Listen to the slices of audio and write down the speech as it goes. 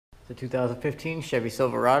The 2015 Chevy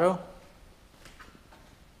Silverado.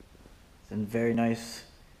 It's in very nice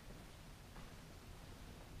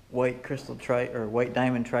white crystal white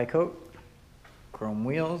diamond tri-coat. Chrome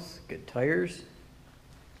wheels, good tires.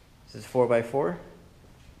 This is 4x4.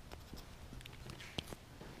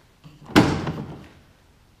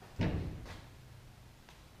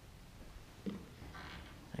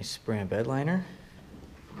 Nice spray and bed liner.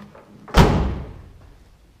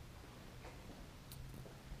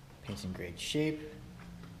 Paint's in great shape.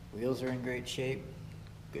 Wheels are in great shape.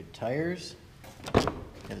 Good tires. It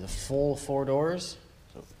has a full 4 doors,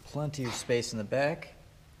 so plenty of space in the back.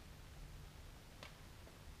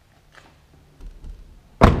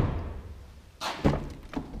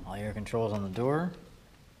 All air controls on the door,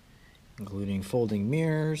 including folding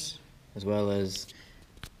mirrors, as well as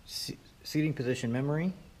seating position memory.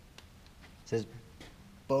 It says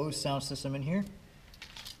Bose sound system in here.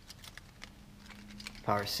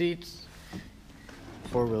 Power seats,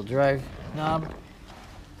 4-wheel drive knob,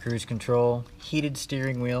 cruise control, heated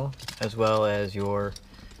steering wheel, as well as your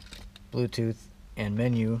Bluetooth and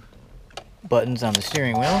menu buttons on the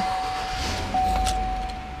steering wheel.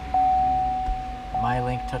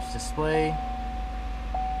 MyLink touch display,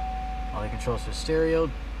 all the controls for stereo,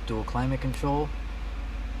 dual climate control.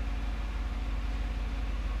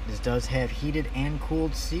 This does have heated and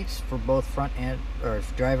cooled seats for both front and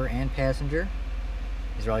driver and passenger.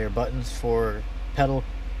 These are all your buttons for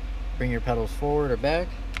bring your pedals forward or back.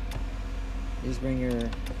 These bring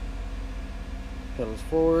your pedals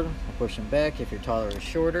forward or push them back if you're taller or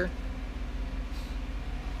shorter.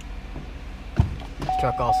 This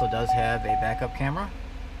truck also does have a backup camera.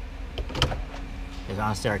 It's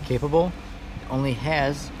OnStar capable. It only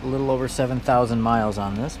has a little over 7,000 miles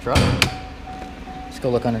on this truck. Let's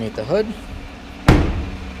go look underneath the hood.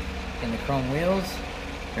 And the chrome wheels,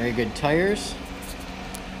 very good tires.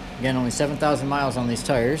 Again, only 7,000 miles on these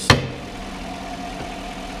tires. And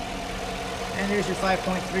here's your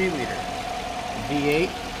 5.3 liter V8.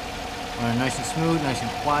 Running nice and smooth, nice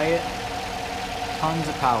and quiet. Tons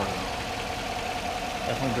of power.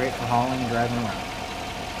 Definitely great for hauling and driving around.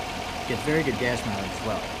 Gets very good gas mileage as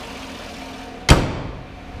well.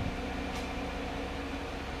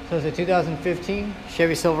 So it's a 2015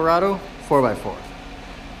 Chevy Silverado 4x4.